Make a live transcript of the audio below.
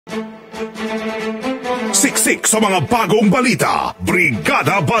Siksik sa mga bagong balita.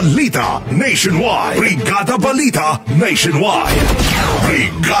 Brigada Balita Nationwide. Brigada Balita Nationwide.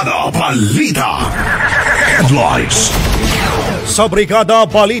 Brigada Balita. Headlines. Sa Brigada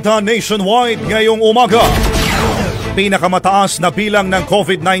Balita Nationwide ngayong umaga, pinakamataas na bilang ng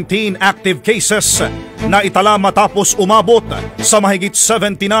COVID-19 active cases na itala matapos umabot sa mahigit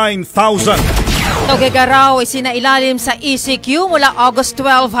 79,000. Tugigaraw isinailalim sa ECQ mula August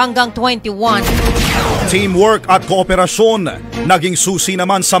 12 hanggang 21. Teamwork at kooperasyon naging susi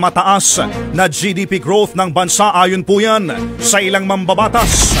naman sa mataas na GDP growth ng bansa ayon po yan sa ilang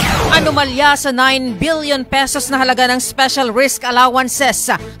mambabatas. Anomalya sa 9 billion pesos na halaga ng special risk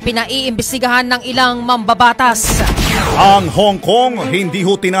allowances pinaiimbestigahan ng ilang mambabatas. Ang Hong Kong hindi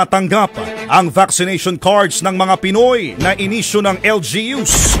ho tinatanggap ang vaccination cards ng mga Pinoy na inisyu ng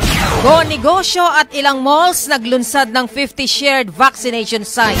LGUs. Go negosyo at ilang malls naglunsad ng 50 shared vaccination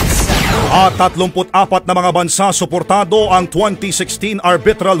sites. At 34 na mga bansa suportado ang 2016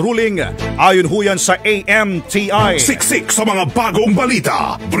 arbitral ruling ayon ho yan sa AMTI. Siksik sa mga bagong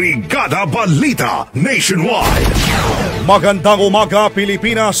balita. Brigada Balita Nationwide. Magandang umaga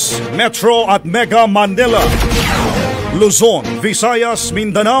Pilipinas, Metro at Mega Manila, Luzon, Visayas,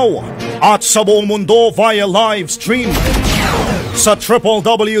 Mindanao at sa buong mundo via live stream sa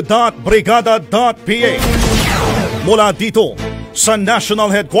www.brigada.ph. Mula dito sa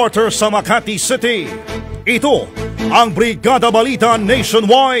National Headquarters sa Makati City, ito ang Brigada Balita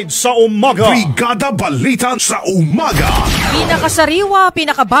Nationwide sa umaga. Brigada Balita sa umaga. Pinakasariwa,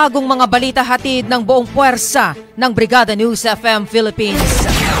 pinakabagong mga balita hatid ng buong puwersa ng Brigada News FM Philippines.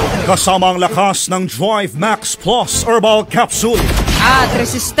 Kasama ang lakas ng Drive Max Plus Herbal Capsule at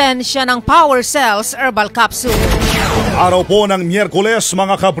resistensya ng Power Cells Herbal Capsule. Araw po ng Miyerkules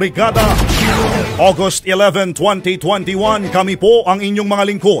mga kabrigada, August 11, 2021, kami po ang inyong mga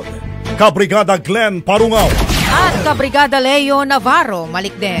lingkod, Kabrigada Glenn Parungaw at Kabrigada Leo Navarro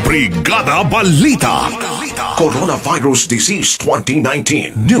Malikden. Brigada Balita. Coronavirus Disease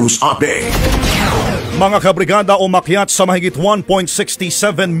 2019 News Update. Mga kabrigada, umakyat sa mahigit 1.67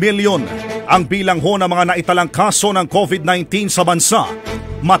 million ang bilang ho ng mga naitalang kaso ng COVID-19 sa bansa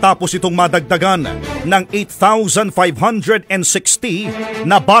matapos itong madagdagan ng 8,560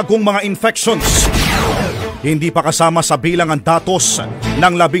 na bagong mga infections. Hindi pa kasama sa bilang ang datos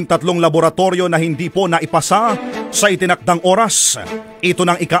ng 13 laboratorio na hindi po naipasa sa itinakdang oras. Ito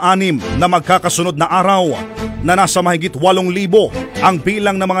ng ika-6 na magkakasunod na araw na nasa mahigit 8,000 ang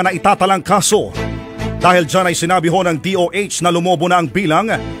bilang ng mga naitatalang kaso. Dahil dyan ay sinabi ho ng DOH na lumobo na ang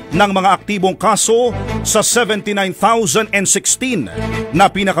bilang ng mga aktibong kaso sa 79,016 na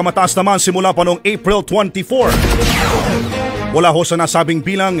pinakamataas naman simula pa noong April 24. Mula ho sa nasabing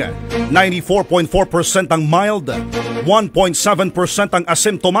bilang, 94.4% ang mild, 1.7% ang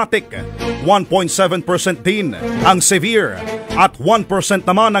asymptomatic, 1.7% din ang severe, at 1%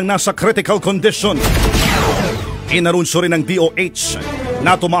 naman ang nasa critical condition. Inanunsyo rin ng DOH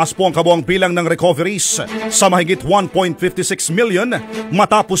na tumaas po ang kabuang bilang ng recoveries sa mahigit 1.56 million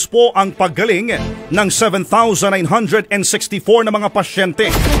matapos po ang paggaling ng 7,964 na mga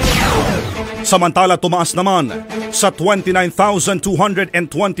pasyente. Samantala tumaas naman sa 29,220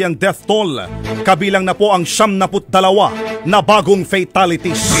 ang death toll, kabilang na po ang 72 na bagong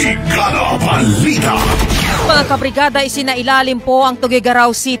fatalities. Brigada Balita. Mga kabrigada, isinailalim po ang Tugigaraw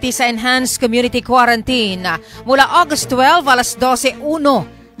City sa Enhanced Community Quarantine mula August 12 alas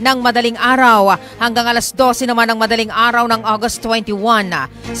 12:01 ng madaling araw hanggang alas 12 naman ng madaling araw ng August 21.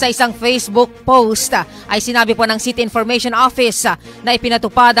 Sa isang Facebook post ay sinabi po ng City Information Office na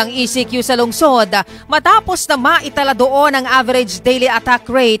ipinatupad ang ECQ sa lungsod matapos na maitala doon ang average daily attack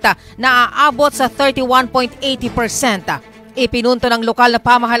rate na aabot sa 31.80%. Ipinunto ng lokal na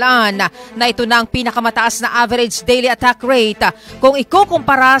pamahalaan na ito na ang pinakamataas na average daily attack rate kung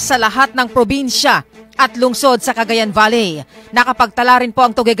ikukumpara sa lahat ng probinsya at lungsod sa Cagayan Valley. Nakapagtala rin po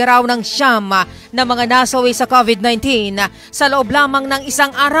ang Tugigaraw ng siyam na mga nasawi sa COVID-19 sa loob lamang ng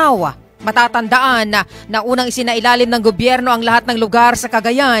isang araw. Matatandaan na unang isinailalim ng gobyerno ang lahat ng lugar sa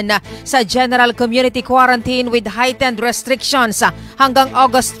Cagayan sa General Community Quarantine with heightened restrictions hanggang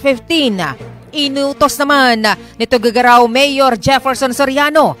August 15. Inutos naman ni Tugigaraw Mayor Jefferson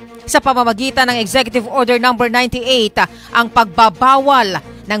Soriano sa pamamagitan ng Executive Order No. 98 ang pagbabawal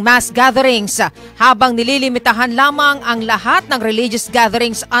ng mass gatherings habang nililimitahan lamang ang lahat ng religious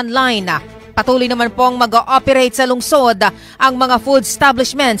gatherings online. Patuloy naman pong mag-ooperate sa lungsod ang mga food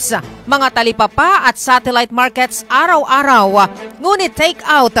establishments, mga talipapa at satellite markets araw-araw. Ngunit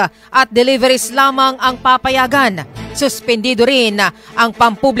take-out at deliveries lamang ang papayagan. Suspendido rin ang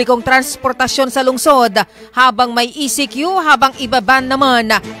pampublikong transportasyon sa lungsod habang may ECQ, habang ibaban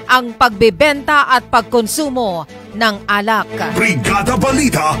naman ang pagbebenta at pagkonsumo ng alak. Brigada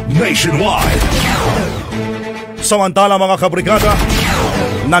Balita Nationwide. Samantala mga kabrigada,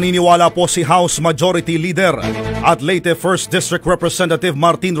 naniniwala po si House Majority Leader at Leyte 1st District Representative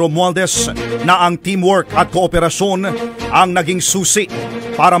Martin Romualdez na ang teamwork at kooperasyon ang naging susi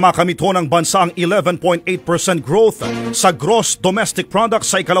para makamit ng bansa ang 11.8% growth sa gross domestic product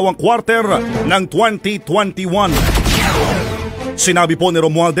sa ikalawang quarter ng 2021. Sinabi po ni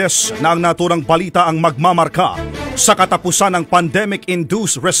Romualdez na ang naturang balita ang magmamarka sa katapusan ng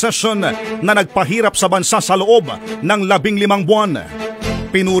pandemic-induced recession na nagpahirap sa bansa sa loob ng 15 buwan.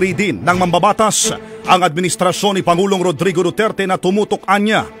 Pinuri din ng mambabatas ang administrasyon ni Pangulong Rodrigo Duterte na tumutok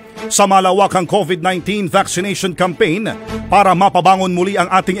anya sa malawakang COVID-19 vaccination campaign para mapabangon muli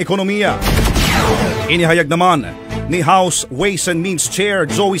ang ating ekonomiya. Inihayag naman ni House Ways and Means Chair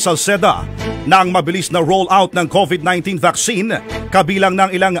Joey Salceda na ang mabilis na rollout ng COVID-19 vaccine kabilang ng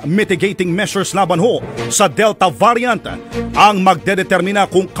ilang mitigating measures laban ho sa Delta variant ang magdedetermina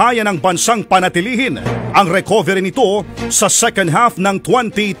kung kaya ng bansang panatilihin ang recovery nito sa second half ng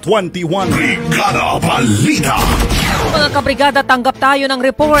 2021. Brigada Balita. Mga kabrigada, tanggap tayo ng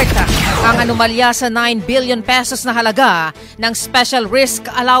report. Ang anomalya sa 9 billion pesos na halaga ng special risk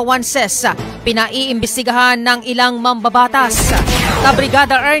allowances pinaiimbestigahan ng ilang mambabatas.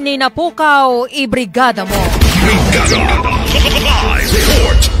 Kabrigada Ernie Napukaw, ibrigada mo. Brigada Live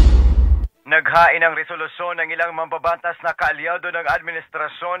Report. Naghain ang resolusyon ng ilang mambabatas na kaalyado ng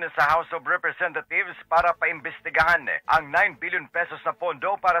administrasyon sa House of Representatives para paimbestigahan ang 9 billion pesos na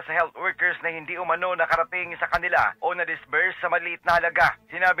pondo para sa health workers na hindi umano nakarating sa kanila o na-disburse sa maliit na halaga.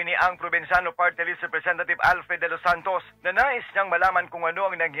 Sinabi ni ang Provinciano Party List Representative Alfred de los Santos na nais niyang malaman kung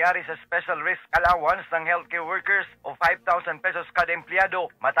ano ang nangyari sa special risk allowance ng healthcare workers o 5,000 pesos kada empleyado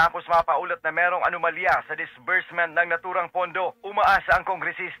matapos mapaulat na merong anomalya sa disbursement ng naturang pondo. Umaasa ang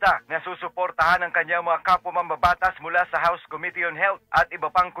kongresista na susuportahan ang kanyang mga kapwa-mambabatas mula sa House Committee on Health at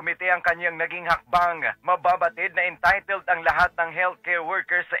iba pang komite ang kanyang naging hakbang. Mababatid na entitled ang lahat ng healthcare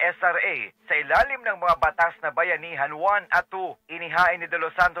workers sa SRA sa ilalim ng mga batas na Bayanihan 1 at 2. Inihain ni De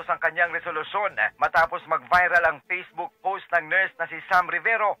Los Santos ang kanyang resolusyon matapos mag-viral ang Facebook post ng nurse na si Sam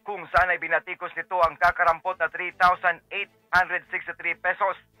Rivero kung saan ay binatikos nito ang kakarampot na 3,863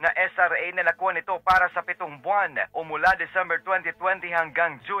 pesos na SRA na nakuha nito para sa 7 buwan o mula December 2020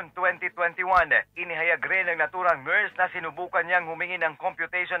 hanggang June 2021. Inihayag rin ng naturang nurse na sinubukan niyang humingi ng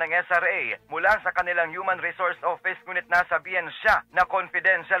computation ng SRA mula sa kanilang Human Resource Office ngunit nasabihan siya na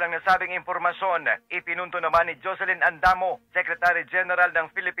confidential ang nasabing impormasyon. Ipinunto naman ni Jocelyn Andamo, Secretary General ng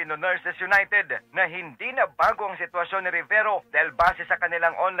Filipino Nurses United, na hindi na bago ang sitwasyon ni Rivero dahil base sa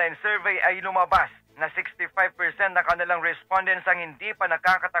kanilang online survey ay lumabas na 65% ng kanilang respondents ang hindi pa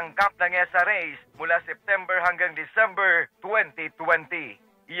nakakatanggap ng SRAs mula September hanggang December 2020.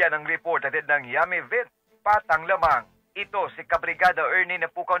 Iyan ang report natin ng Yami Vit, Patang Lamang. Ito si Kabrigada Ernie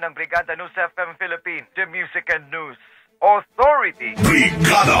Napukaw ng Brigada News FM Philippines, The Music and News Authority.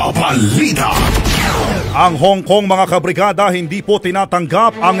 Brigada Balita. Ang Hong Kong mga kabrigada hindi po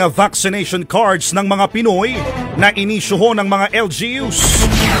tinatanggap ang vaccination cards ng mga Pinoy na inisyuho ng mga LGUs.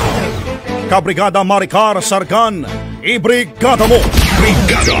 Kabrigada Maricar Sargan, ibrigada mo.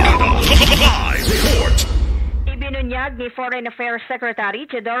 Brigada Live Report. Ibinunyag ni Foreign Affairs Secretary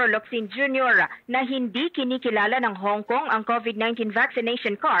Teodoro Locsin Jr. na hindi kinikilala ng Hong Kong ang COVID-19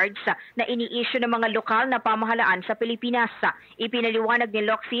 vaccination cards na ini-issue ng mga lokal na pamahalaan sa Pilipinas. Ipinaliwanag ni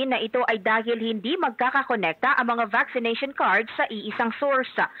Locsin na ito ay dahil hindi magkakakonekta ang mga vaccination cards sa iisang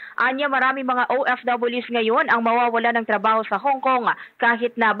source. Anya marami mga OFWs ngayon ang mawawala ng trabaho sa Hong Kong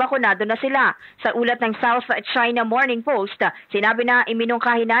kahit na bakunado na sila. Sa ulat ng South China Morning Post, sinabi na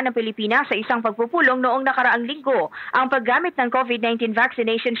iminungkahi na ng Pilipinas sa isang pagpupulong noong nakaraang linggo ang paggamit ng COVID-19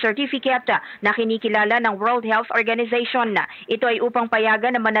 vaccination certificate na kinikilala ng World Health Organization. Ito ay upang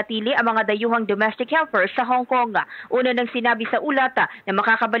payagan na manatili ang mga dayuhang domestic helpers sa Hong Kong. Una nang sinabi sa ulat na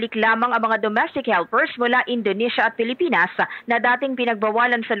makakabalik lamang ang mga domestic helpers mula Indonesia at Pilipinas na dating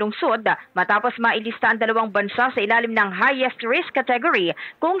pinagbawalan sa lungsod matapos mailista ang dalawang bansa sa ilalim ng highest risk category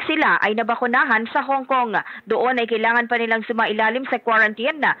kung sila ay nabakunahan sa Hong Kong. Doon ay kailangan pa nilang sumailalim sa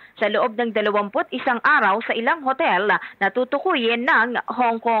quarantine sa loob ng 21 araw sa ilang hotel travel na tutukuyin ng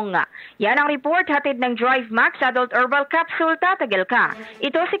Hong Kong. Yan ang report hatid ng Drive Max Adult Herbal Capsule. Tatagil ka.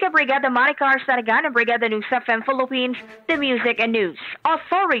 Ito si Brigada Maricar Saragan ng Brigada News FM Philippines, the Music and News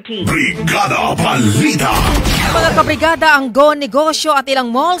Authority. Brigada Balita. Mga kabrigada, ang Go Negosyo at ilang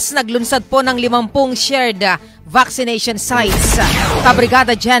malls naglunsad po ng 50 shared vaccination sites.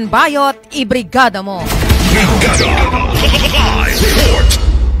 Kabrigada Jan Bayot, ibrigada mo. Brigada Live Report.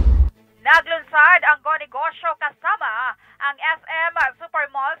 Naglunsad ang Go Negosyo kasama ang SM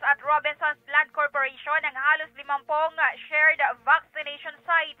Supermalls at Robinsons Land Corporation ng halos 50 shared vaccination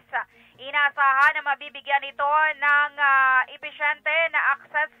sites. Inaasahan na mabibigyan ito ng epesyente na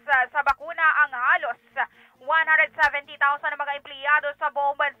access sa bakuna ang halos 170,000 na mga empleyado sa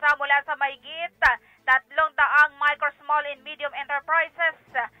buong bansa mula sa mahigit 300 micro, small and medium enterprises.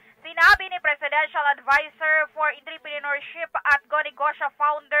 Sinabi ni Presidential Advisor for Entrepreneurship at Go Negosyo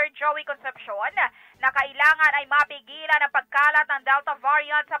founder Joey Concepcion na kailangan ay mapigilan ang pagkalat ng Delta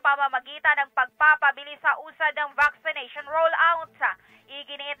variant sa pamamagitan ng pagpapabili sa usad ng vaccination rollout.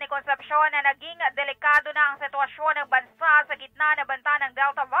 Iginiit ni Concepcion na naging delikado na ang sitwasyon ng bansa sa gitna ng banta ng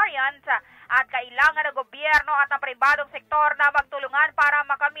Delta variant at kailangan ng gobyerno at ang pribadong sektor na magtulungan para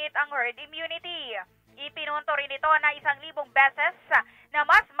makamit ang herd immunity. Ipinunto rin ito na 1,000 beses na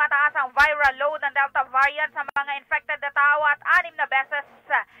mas mataas ang viral load ng Delta variant sa mga infected na tao at 6 na beses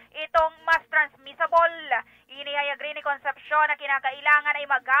itong mas transmissible. Inihayag rin ni Concepcion na kinakailangan ay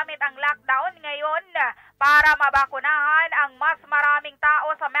magamit ang lockdown ngayon para mabakunahan ang mas maraming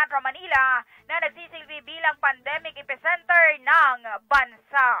tao sa Metro Manila na nagsisilbi bilang pandemic epicenter ng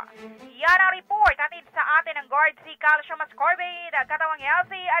bansa. Yan ang report hatid sa atin ng Guard C. Calcium Ascorbate, katawang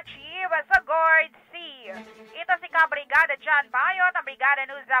healthy, achieve sa Guard C. Ito si Kabrigada Jan Bayot, ang Brigada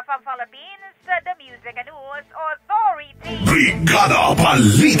News from Philippines, the Music and News Authority. Brigada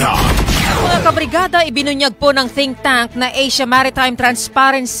Balita. Mga kabrigada, ibinunyag po ng think tank na Asia Maritime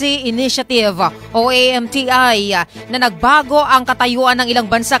Transparency Initiative o AMTI na nagbago ang katayuan ng ilang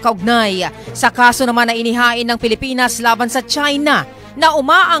bansa kaugnay sa kaso naman na inihain ng Pilipinas laban sa China na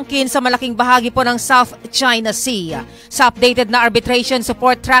umaangkin sa malaking bahagi po ng South China Sea. Sa updated na arbitration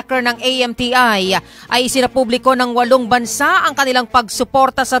support tracker ng AMTI ay isinapubliko ng 8 bansa ang kanilang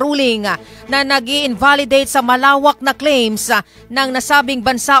pagsuporta sa ruling na nag-i-invalidate sa malawak na claims ng nasabing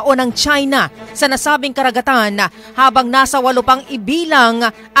bansa o ng China sa nasabing karagatan habang nasa 8 pang ibilang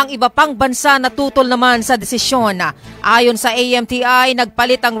ang iba pang bansa na tutol naman sa desisyon. Ayon sa AMTI,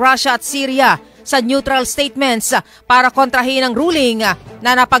 nagpalit ang Russia at Syria sa neutral statements para kontrahin ang ruling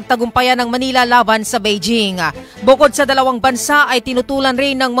na napagtagumpayan ng Manila laban sa Beijing. Bukod sa 2 bansa ay tinutulan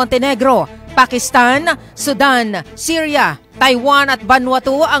rin ng Montenegro, Pakistan, Sudan, Syria, Taiwan at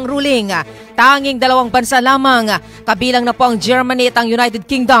Vanuatu ang ruling. Tanging 2 bansa lamang, kabilang na po ang Germany at ang United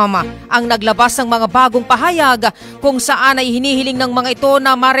Kingdom, ang naglabas ng mga bagong pahayag kung saan ay hinihiling ng mga ito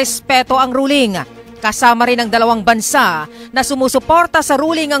na marespeto ang ruling. Kasama rin ang 2 bansa na sumusuporta sa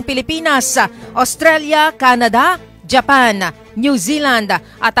ruling ang Pilipinas, Australia, Canada, Japan, New Zealand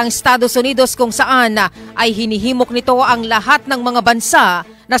at ang Estados Unidos kung saan ay hinihimok nito ang lahat ng mga bansa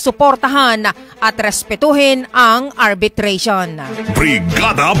na suportahan at respetuhin ang arbitration.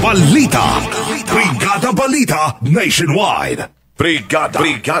 Brigada Balita. Brigada Balita Nationwide.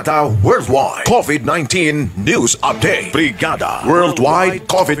 Brigada Worldwide COVID-19 News Update. Brigada Worldwide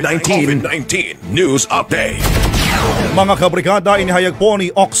COVID-19 News Update. Mga kabrigada, inihayag po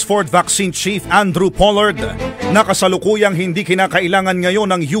ni Oxford Vaccine Chief Andrew Pollard na kasalukuyang hindi kinakailangan ngayon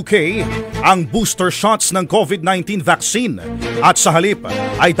ng UK ang booster shots ng COVID-19 vaccine at sa halip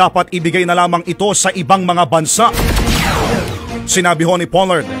ay dapat ibigay na lamang ito sa ibang mga bansa. Sinabi ho ni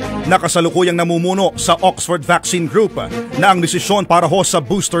Pollard na kasalukuyang namumuno sa Oxford Vaccine Group na ang desisyon para ho sa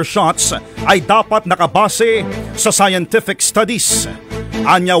booster shots ay dapat nakabase sa scientific studies.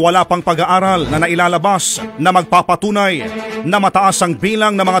 Anya wala pang pag-aaral na nailalabas na magpapatunay na mataas ang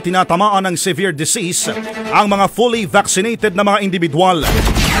bilang ng mga tinatamaan ng severe disease ang mga fully vaccinated na mga individual.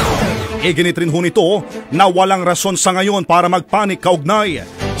 Iginit rin ho nito na walang rason sa ngayon para magpanik kaugnay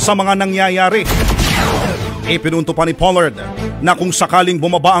sa mga nangyayari. Ipinunto pa ni Pollard na kung sakaling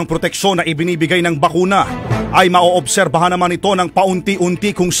bumaba ang proteksyon na ibinibigay ng bakuna, ay maoobserbahan naman ito ng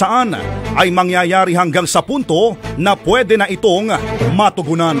paunti-unti kung saan ay mangyayari hanggang sa punto na pwede na itong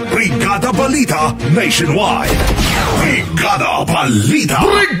matugunan. Brigada Balita Nationwide. Brigada Balita.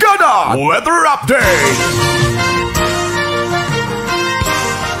 Brigada Weather Update.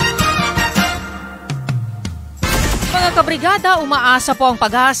 Mga kabrigada, umaasa po ang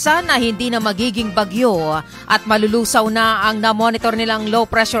pag-asa na hindi na magiging bagyo at malulusaw na ang na-monitor nilang low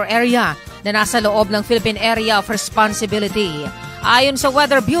pressure area na nasa loob ng Philippine Area of Responsibility. Ayon sa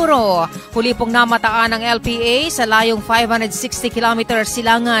Weather Bureau, huli pong namataan ng LPA sa layong 560 km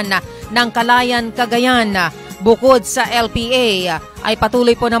silangan ng Kalayan, Cagayan. Bukod sa LPA, ay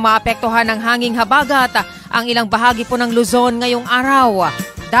patuloy po na maapektuhan ng hanging habagat ang ilang bahagi po ng Luzon ngayong araw.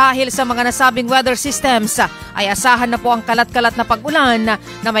 Dahil sa mga nasabing weather systems, ay asahan na po ang kalat-kalat na pag-ulan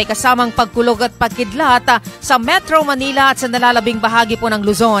na may kasamang pagkulog at pagkidlat sa Metro Manila at sa nalalabing bahagi po ng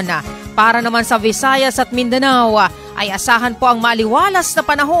Luzon. Para naman sa Visayas at Mindanao, ay asahan po ang maliwalas na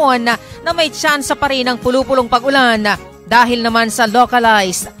panahon na may tsansa pa rin ng pulupulong pag-ulan dahil naman sa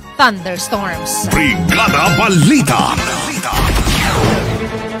localized thunderstorms. Brigada Balita.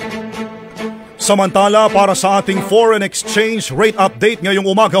 Samantala, para sa ating foreign exchange rate update ngayong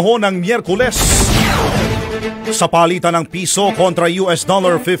umaga ho ng Miyerkules. Sa palitan ng piso kontra US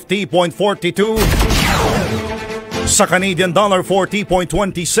dollar 50.42, sa Canadian dollar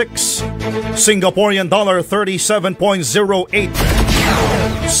 40.26, Singaporean dollar 37.08,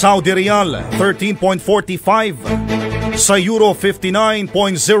 Saudi Riyal 13.45, sa Euro 59.09,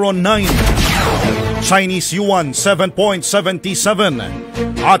 Chinese Yuan 7.77,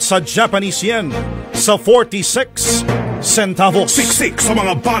 at sa Japanese Yen sa 46 centavos. Siksik sa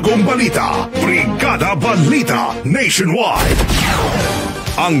mga bagong balita. Brigada Balita Nationwide.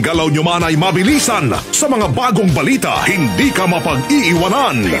 Ang galaw nyo man ay mabilisan. Sa mga bagong balita, hindi ka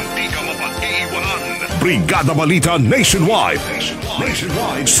mapag-iiwanan. Brigada Balita Nationwide.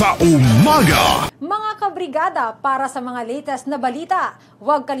 Sa umaga. Mga kabrigada, para sa mga latest na balita,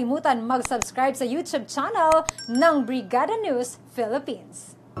 huwag kalimutan mag-subscribe sa YouTube channel ng Brigada News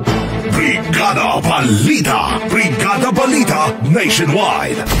Philippines. Brigada Balita. Brigada Balita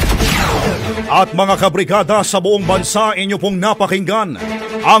Nationwide. At mga kabrigada sa buong bansa, inyo pong napakinggan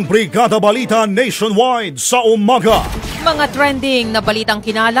ang Brigada Balita Nationwide sa umaga. Mga trending na balitang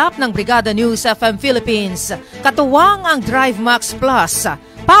kinalap ng Brigada News FM Philippines. Katuwang ang Drive Max Plus,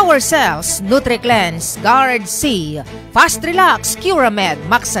 Power Cells, NutriCleanse, Guard C, Fast Relax, Curamed,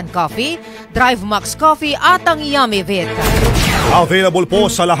 Max and Coffee, Drive Max Coffee at ang Yummy Vit. Available po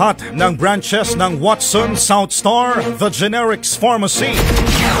sa lahat ng branches ng Watson, South Star, The Generics Pharmacy,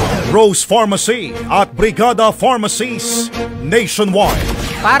 Rose Pharmacy at Brigada Pharmacies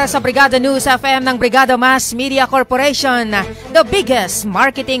nationwide. Para sa Brigada News FM ng Brigada Mass Media Corporation, the biggest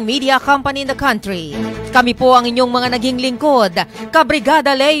marketing media company in the country. Kami po ang inyong mga naging lingkod,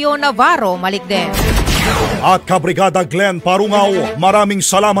 Kabrigada Leo Navarro Malikden. At Kabrigada Glenn Parungaw, maraming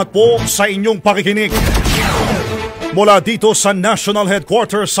salamat po sa inyong pakikinig. Mula dito sa National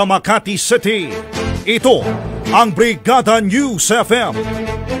Headquarters sa Makati City, ito ang Brigada News FM,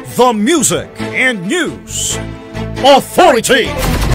 the Music and News Authority.